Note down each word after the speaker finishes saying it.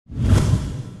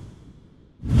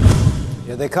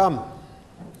Here they come.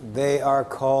 They are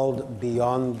called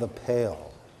Beyond the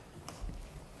Pale.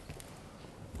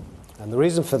 And the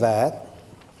reason for that,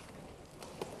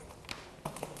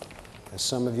 as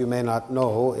some of you may not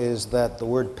know, is that the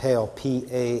word pale,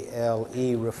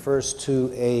 P-A-L-E, refers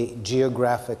to a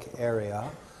geographic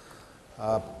area,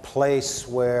 a place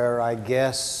where, I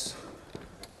guess,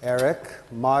 Eric,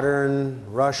 modern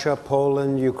Russia,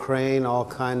 Poland, Ukraine, all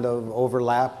kind of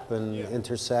overlap and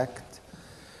intersect.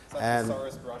 It's like the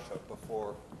Tsarist Russia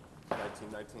before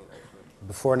 1919, actually.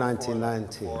 Before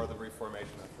 1919. Before the reformation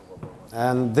after World War I.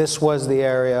 And this was the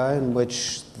area in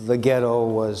which the ghetto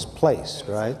was placed,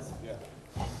 right? Yeah.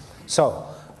 So,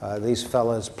 these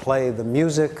fellas play the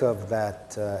music of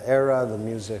that era, the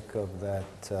music of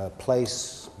that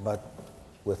place, but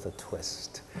with a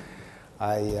twist.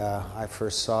 I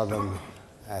first saw them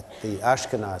at the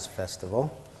Ashkenaz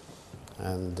festival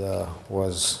and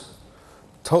was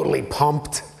totally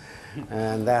pumped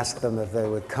and asked them if they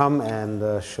would come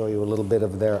and show you a little bit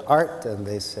of their art, and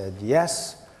they said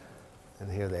yes,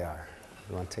 and here they are.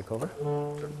 You want to take over? Sure.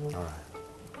 All right.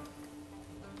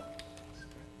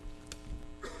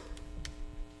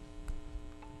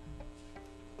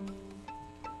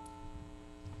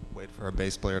 Wait for our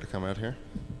bass player to come out here.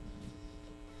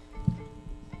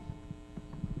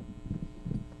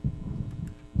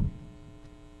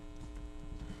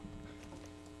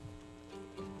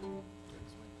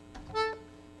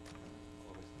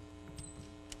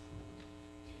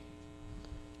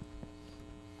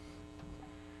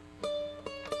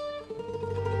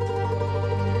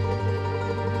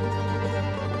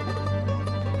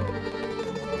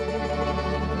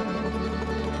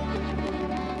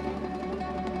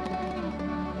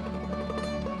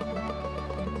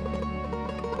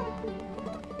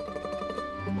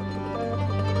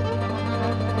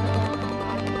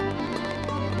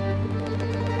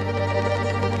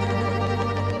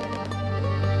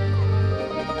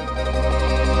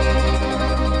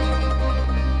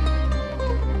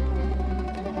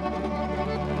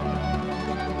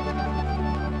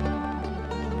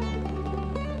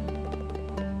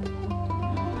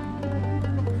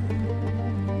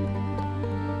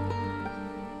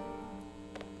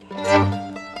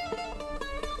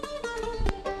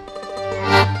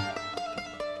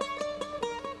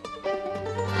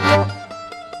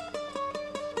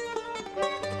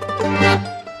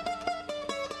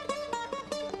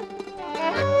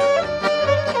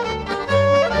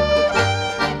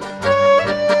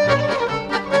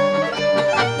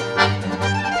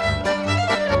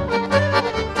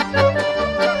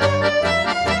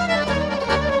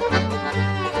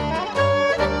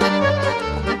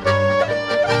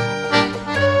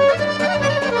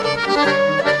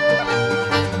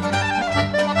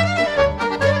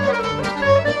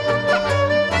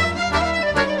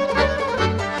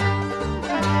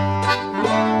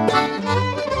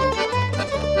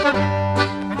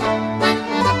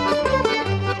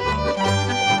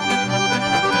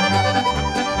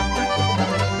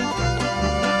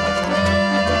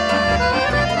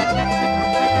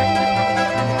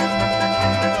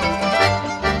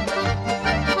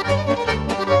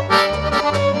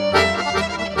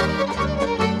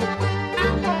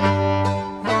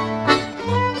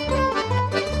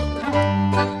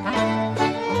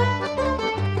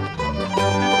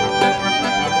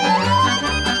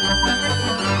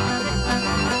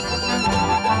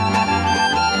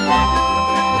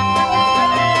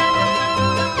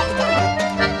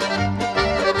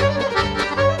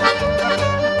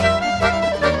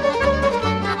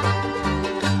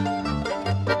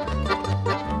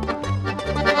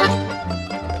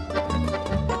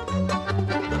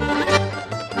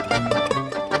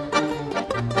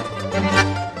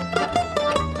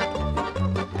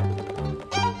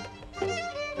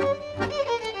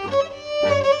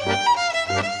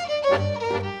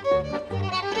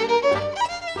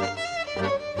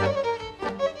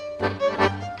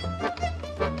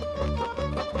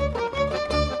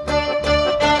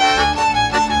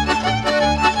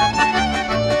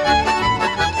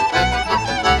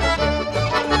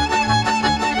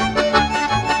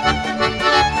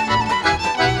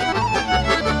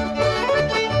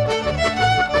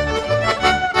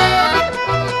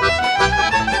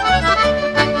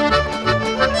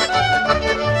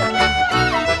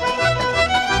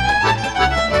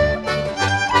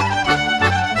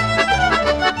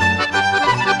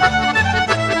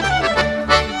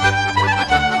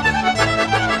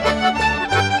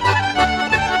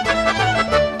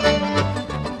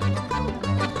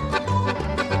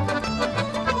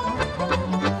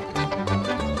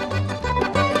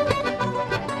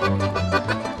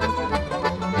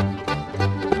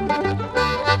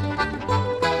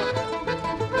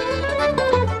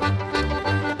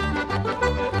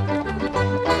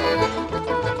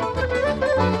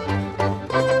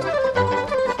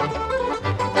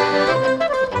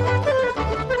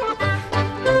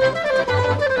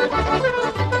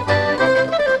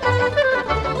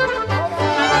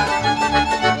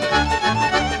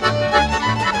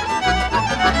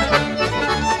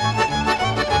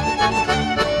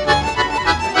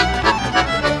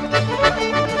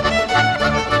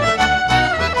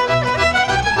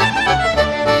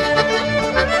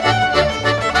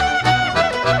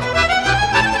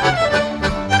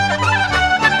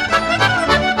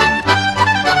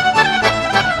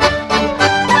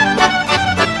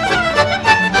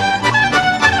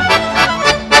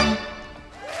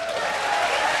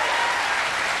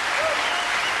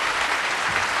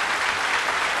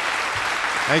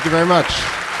 Thank you very much.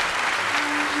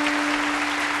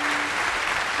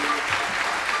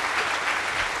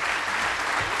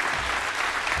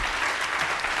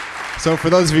 So for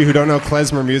those of you who don't know,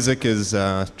 klezmer music is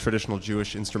traditional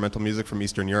Jewish instrumental music from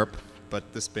Eastern Europe,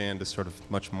 but this band is sort of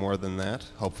much more than that,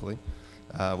 hopefully.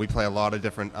 We play a lot of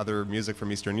different other music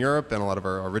from Eastern Europe and a lot of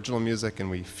our original music, and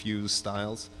we fuse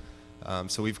styles.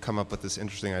 So we've come up with this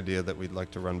interesting idea that we'd like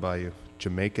to run by you: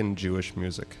 Jamaican Jewish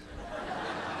music.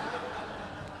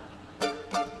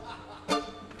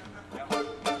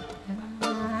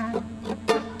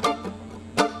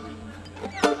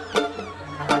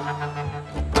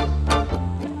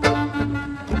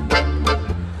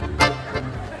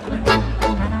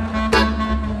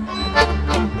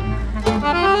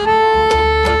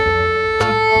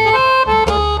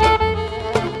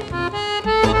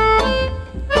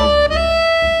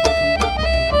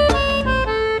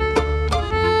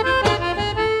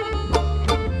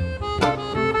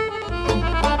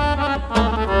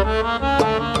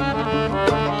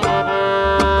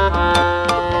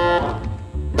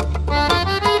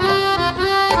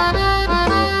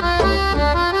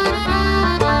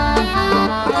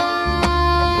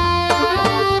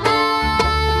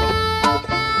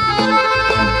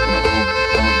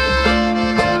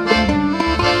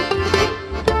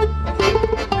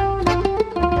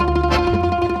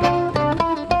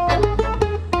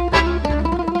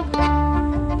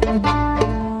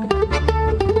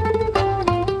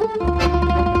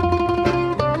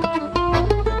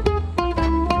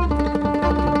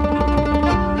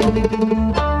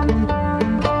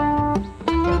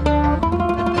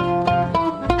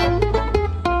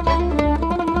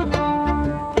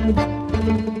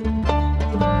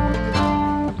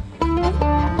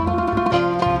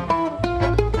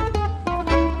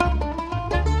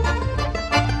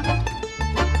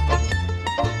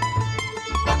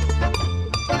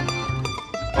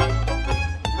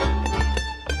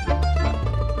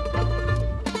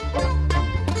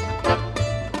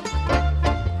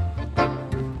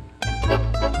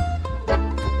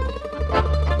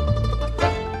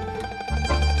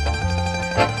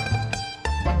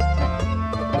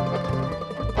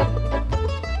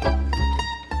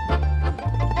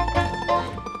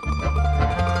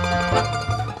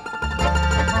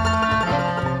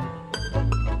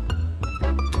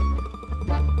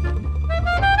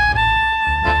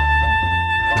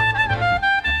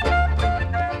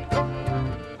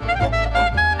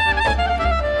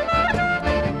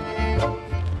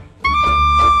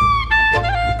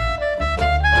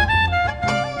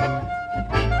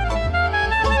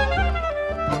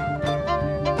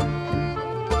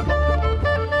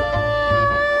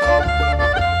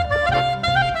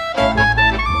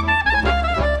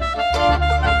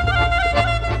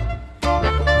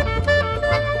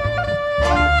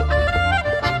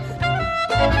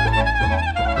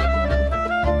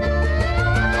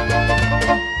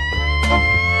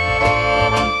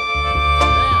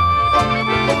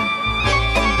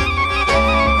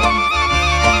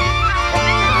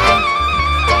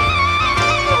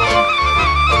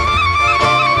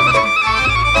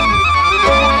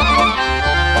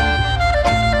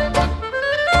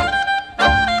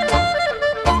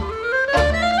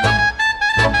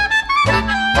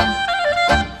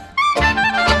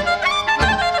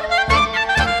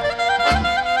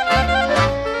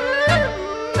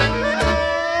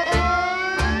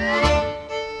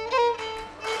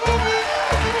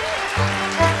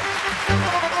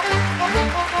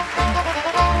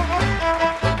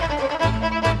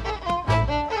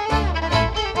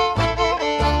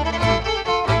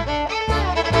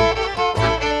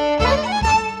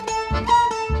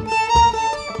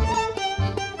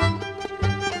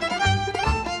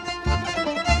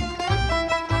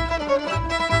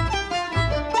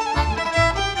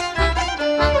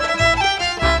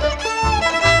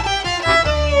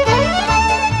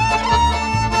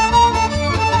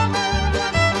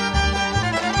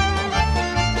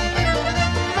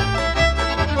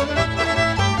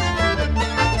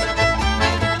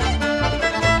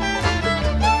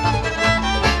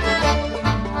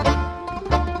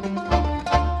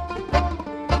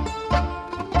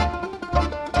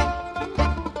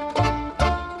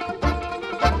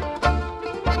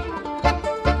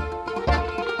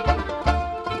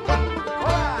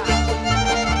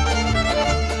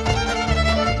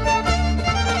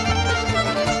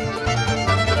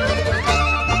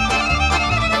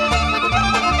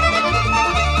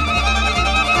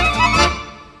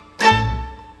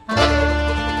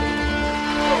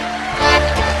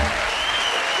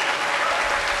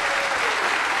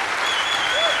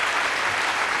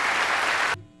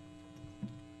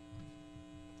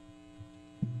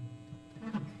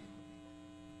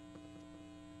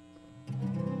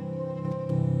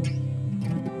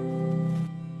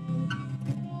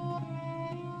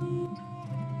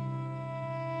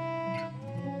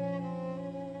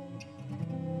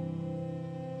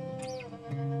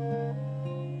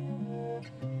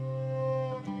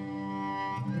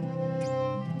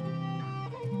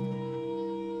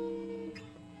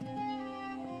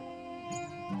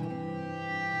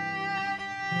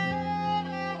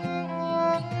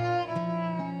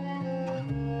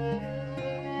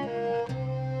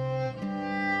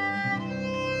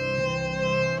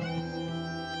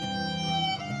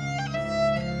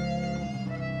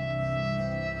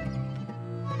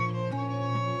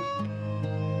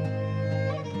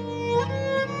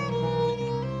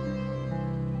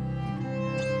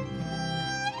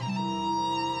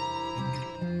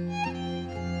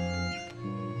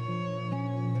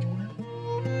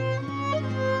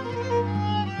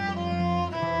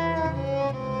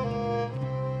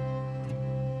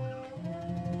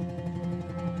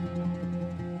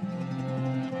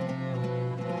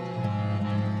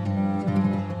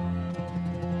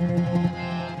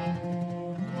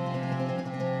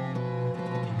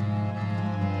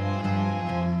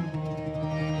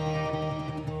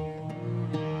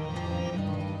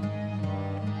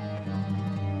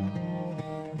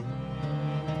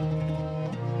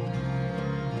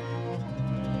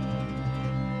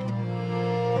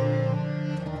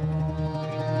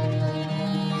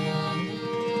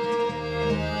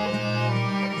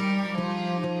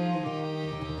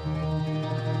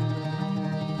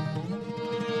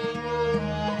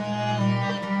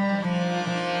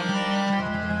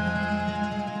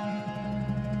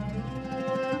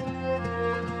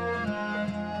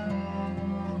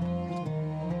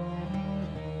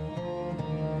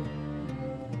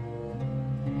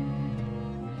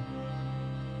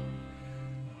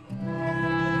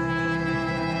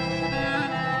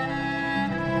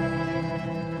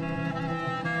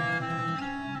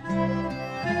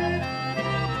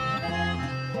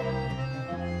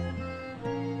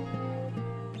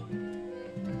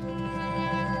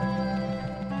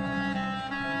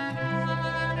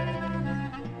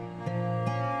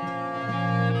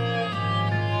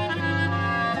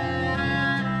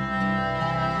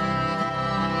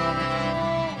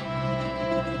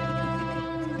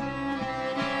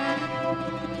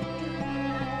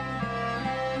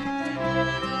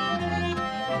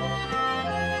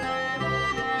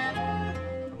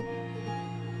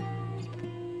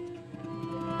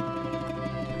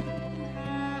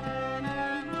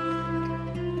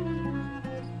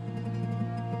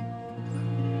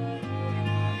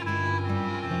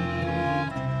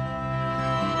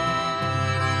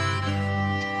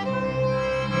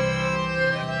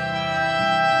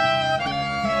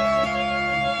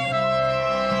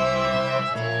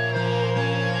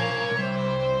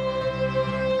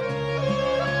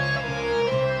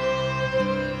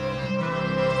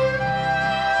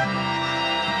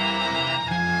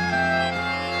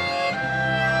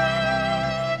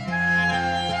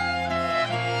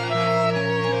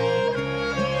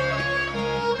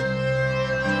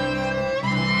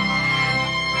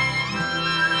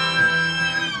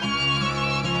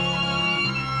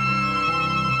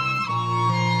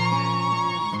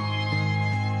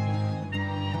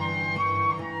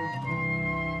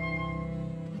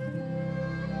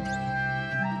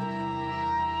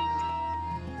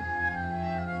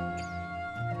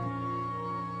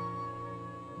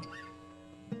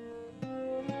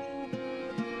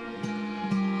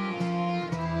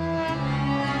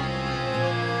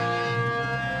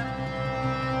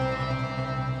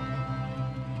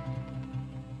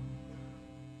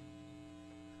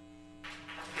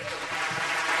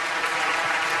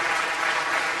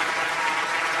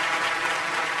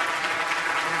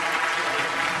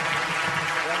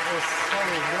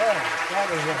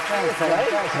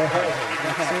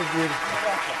 That's so beautiful.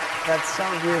 That's so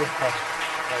beautiful.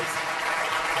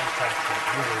 Fantastic.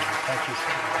 Really, thank you so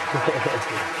much.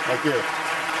 Thank you.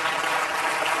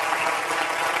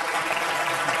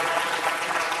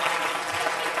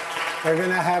 They're going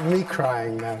to have me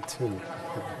crying now, too.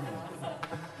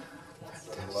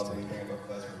 The lovely thing about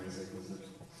Klezmer music is it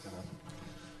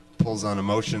pulls on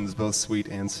emotions, both sweet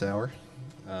and sour.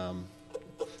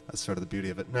 That's sort of the beauty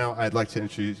of it. Now, I'd like to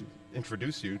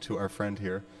introduce you to our friend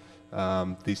here,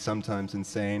 the sometimes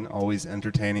insane, always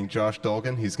entertaining Josh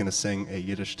Dolgan. He's going to sing a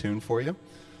Yiddish tune for you.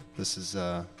 This is,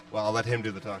 well, I'll let him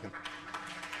do the talking.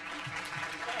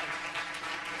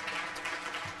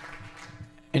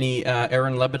 Any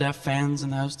Aaron Lebedev fans in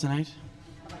the house tonight?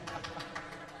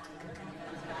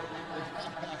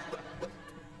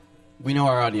 We know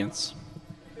our audience.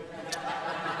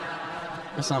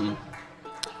 Or something.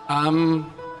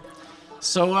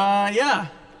 Yeah.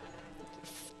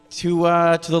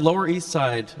 To the Lower East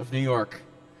Side of New York,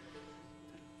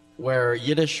 where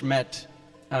Yiddish met,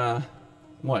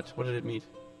 what? What did it meet?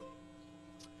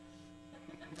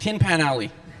 Tin Pan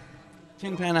Alley.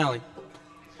 Tin Pan Alley.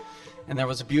 And there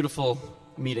was a beautiful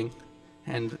meeting,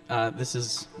 and this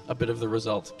is a bit of the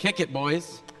result. Kick it,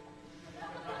 boys.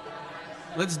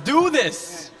 Let's do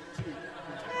this.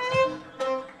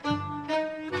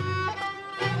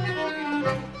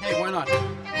 Hey, why not?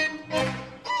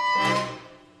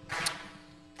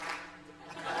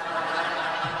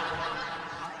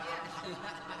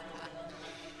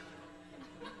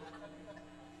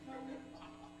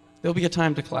 There'll be a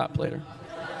time to clap later.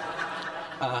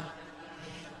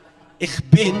 Ich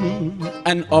bin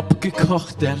ein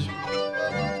Abgekochter,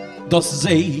 das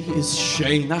See ist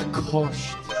schöner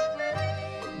Kost.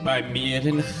 Bei mir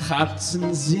in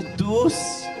Herzen sieht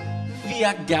du's wie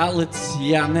a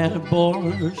Galizianer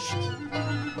Borscht.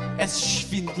 Es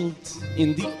schwindelt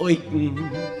in die Augen,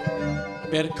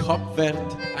 der Kopf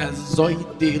wird so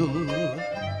dill.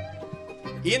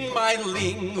 In mein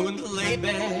Ling und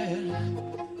Leber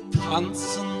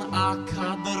tanzen a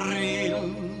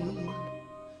Quadrille.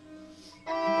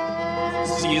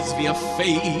 Sie ist wie a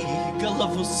Fegel,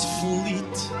 was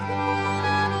flieht.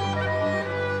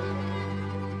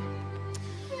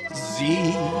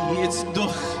 Sie ist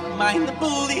durch mein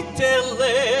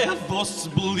Blitterle, was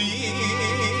blieht.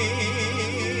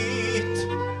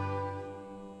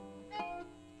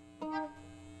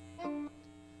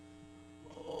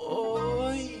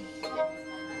 Oi,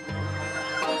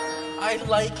 I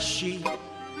like she.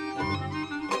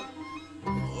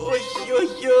 Oi, oi,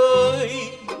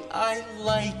 oi. I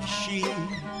like she.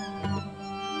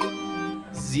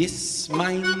 Sie ist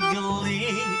mein Glück,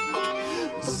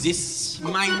 sie ist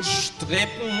mein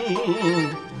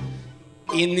Streppen.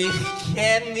 Und ich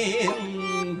kann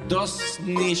ihn das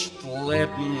nicht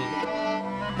leben.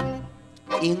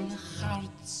 In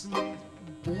Herzen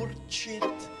Bullshit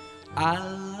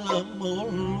allemal.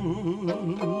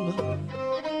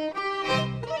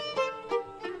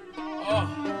 Oh.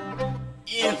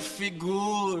 Ihr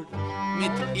Figur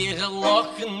mit ihren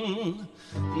Locken.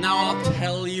 Now I'll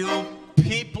tell you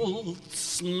people,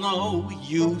 it's no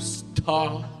use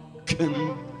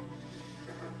talking.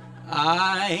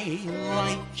 I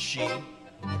like she,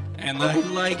 and I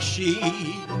like she,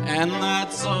 and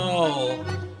that's all.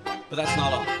 But that's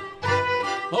not all.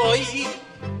 Oi,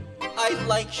 I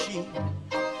like she.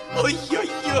 Oi, oi,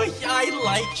 oi, I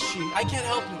like she. I can't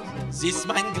help it. Sie ist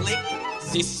mein Glück.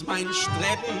 Sie ist mein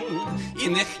Streben,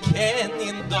 und ich kann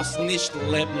in das nicht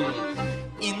leben.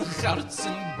 In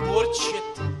Herzen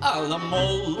Bullshit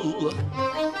allemal.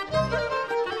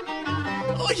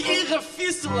 Oh, ihre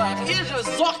Füßler, ihre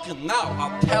Socken. Now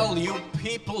I'll tell you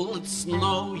people, it's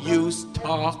no use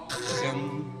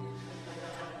talking.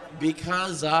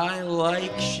 Because I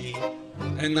like she,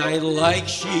 and I like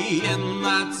she, and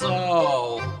that's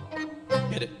all.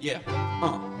 Hit it, yeah.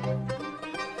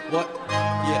 What?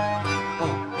 Yeah.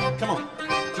 Come on,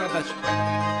 drop that shit.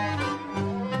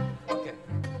 Okay.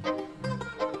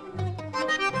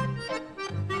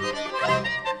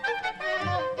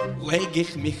 Leg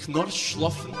ich mich nur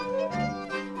schlafen,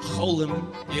 cholem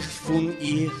ich von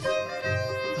ihr.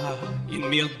 In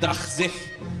mir dach sich,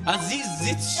 als sie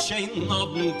sitzt schön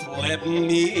obend neben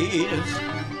mir.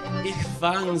 Ich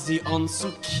fang sie an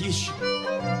zu kischen,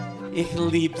 ich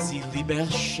lieb sie lieber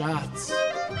Schatz.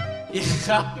 Ich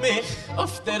hab mich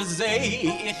auf der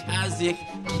See, ich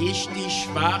kisch die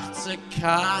schwarze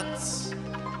Katz.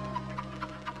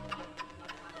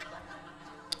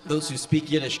 Those who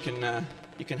speak Yiddish can,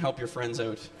 you can help your friends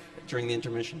out during the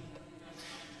intermission.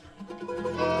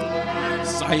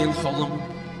 Sei in Cholem,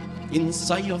 in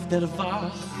sei auf der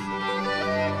Wach.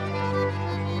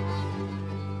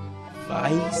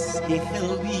 Weiß ich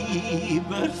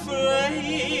lieber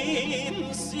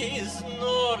Freins ist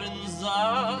nur ein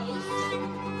Sach.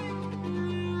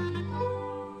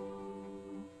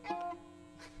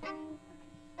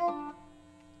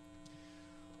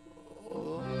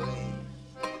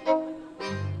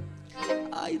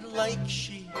 I like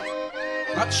sheep.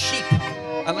 Not sheep.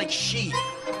 I like sheep.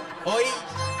 Oi.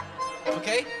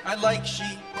 Okay? I like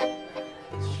sheep.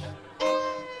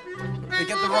 They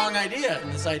get the wrong idea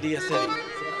in this IdeaCity.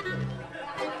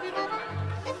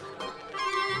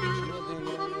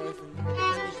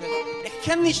 Ich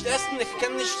kann nicht essen, ich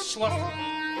kann nicht schlafen.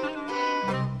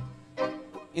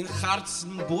 In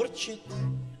Herzen Burchit.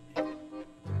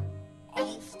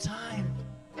 All the time.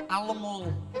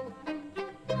 Allemal.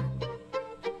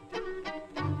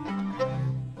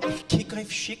 Ich kick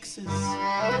auf Schickses,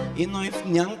 in auf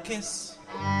Nyankes,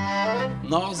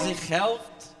 noch sich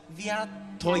helft wie a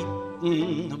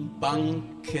Teuten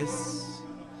Bankes.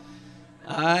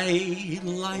 I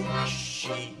like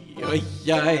she, oh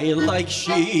yeah, I like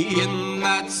she, and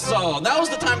that's all. Now's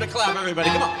the time to clap, everybody,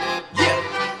 come on. Yeah.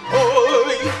 Oh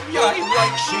yeah, I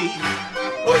like she.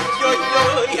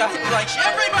 Oh yeah, I like she.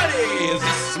 Everybody, is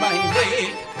this mein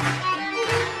Weg?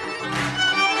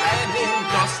 And in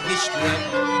das nicht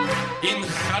leben, in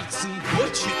Herzen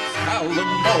Bullshit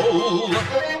allemal.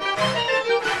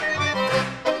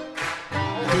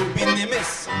 Du bin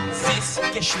nimmst, siehst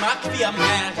Geschmack wie am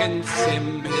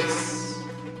Märchenzimmes.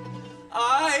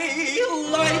 I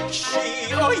like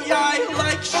she, oh yeah, I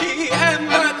like she, and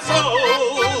that's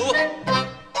all.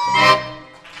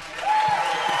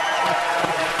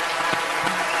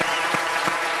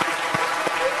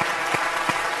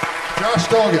 Josh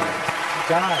Dolgan.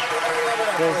 God,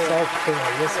 you're so cool.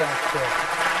 You're so cool.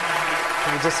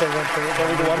 Can we just say one thing? Can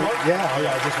we do one more? Yeah, I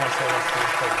just want to say one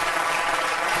thing.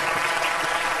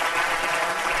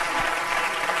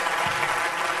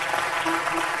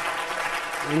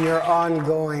 In your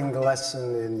ongoing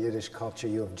lesson in Yiddish culture,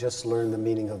 you have just learned the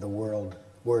meaning of the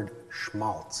word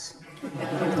schmaltz.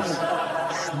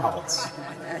 Schmaltz.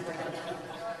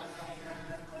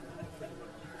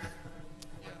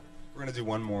 We're going to do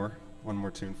one more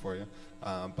tune for you.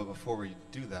 But before we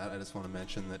do that, I just want to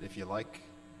mention that if you like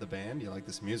the band, you like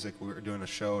this music, we're doing a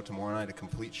show tomorrow night, a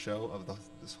complete show of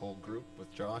this whole group with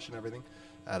Josh and everything,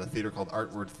 at a theater called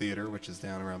Artward Theater, which is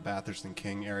down around Bathurst and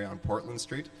King area on Portland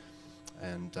Street.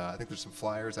 And I think there's some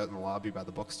flyers out in the lobby by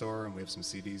the bookstore, and we have some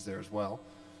CDs there as well.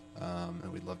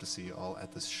 And we'd love to see you all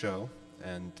at this show.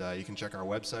 And you can check our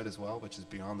website as well, which is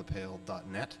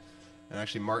beyondthepale.net. And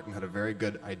actually, Martin had a very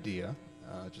good idea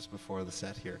just before the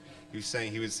set here. He was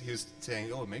saying,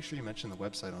 oh, make sure you mention the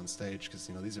website on stage, because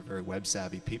these are very web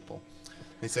savvy people.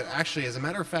 And he said, actually, as a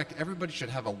matter of fact, everybody should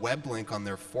have a web link on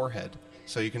their forehead,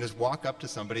 so you can just walk up to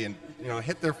somebody and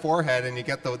hit their forehead, and you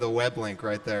get the web link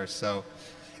right there. So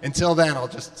until then, I'll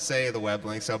just say the web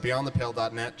link. So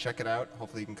beyondthepale.net, check it out.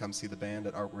 Hopefully you can come see the band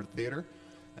at Artward Theater.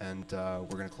 And we're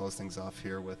going to close things off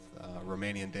here with a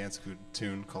Romanian dance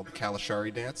tune called the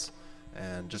Kalashari Dance.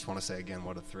 And just want to say again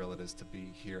what a thrill it is to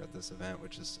be here at this event,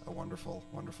 which is a wonderful,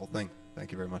 wonderful thing.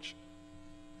 Thank you very much.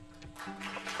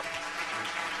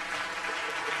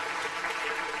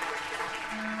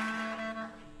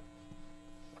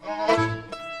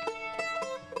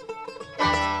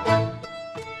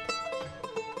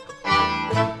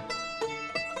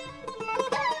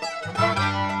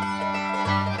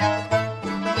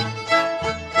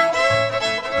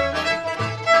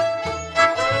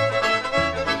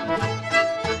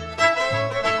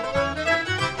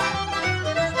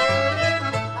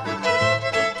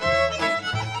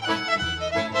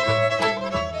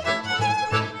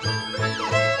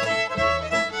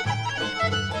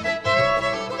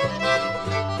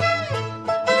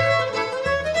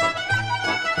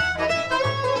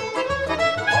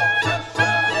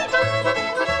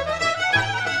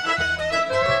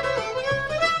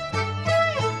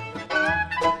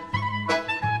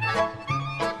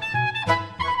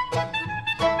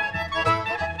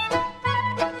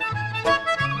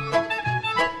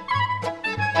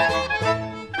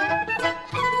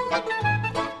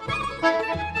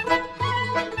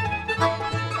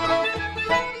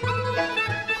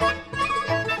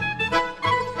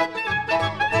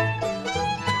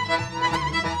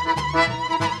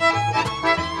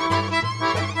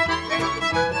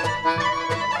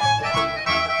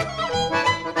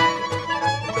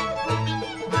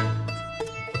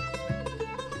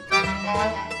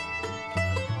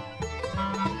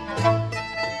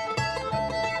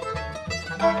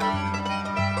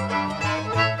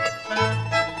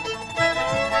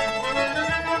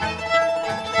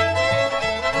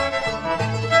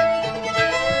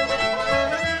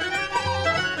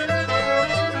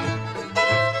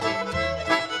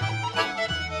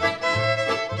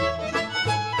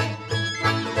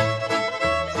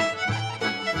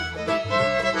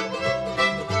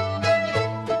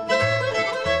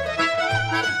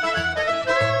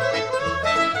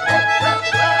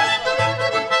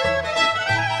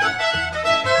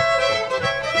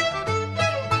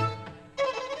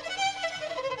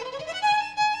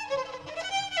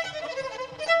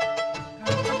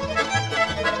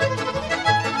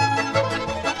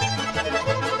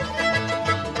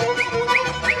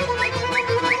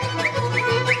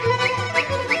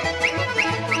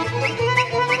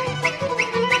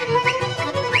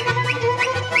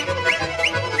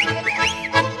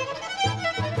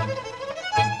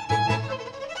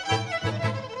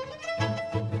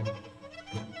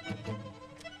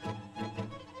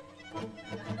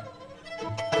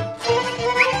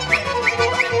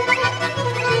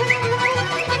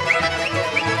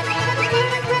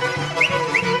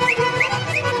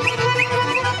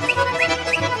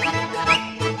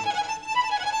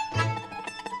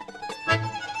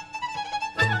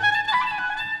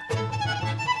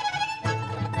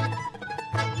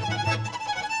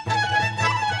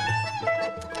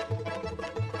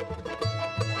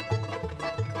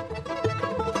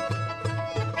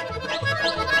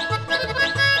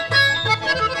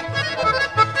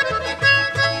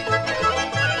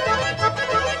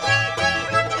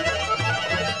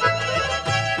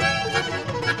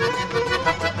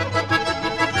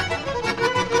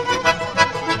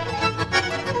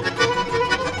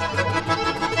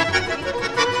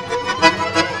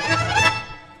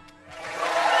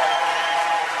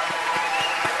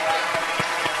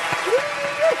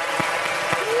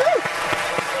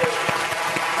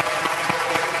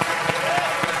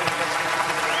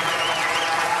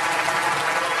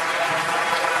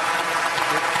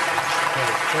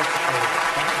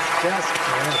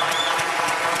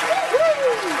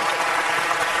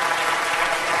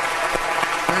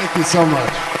 Thank you so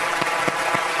much.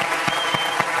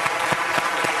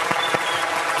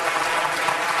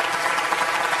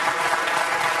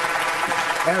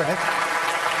 Eric,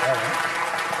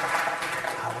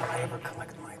 how will I ever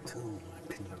collect my tune?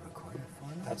 Can you record it for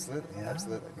me? Absolutely, Yeah?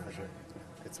 absolutely, for sure.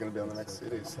 It's going to be on the next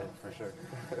CD, so for sure.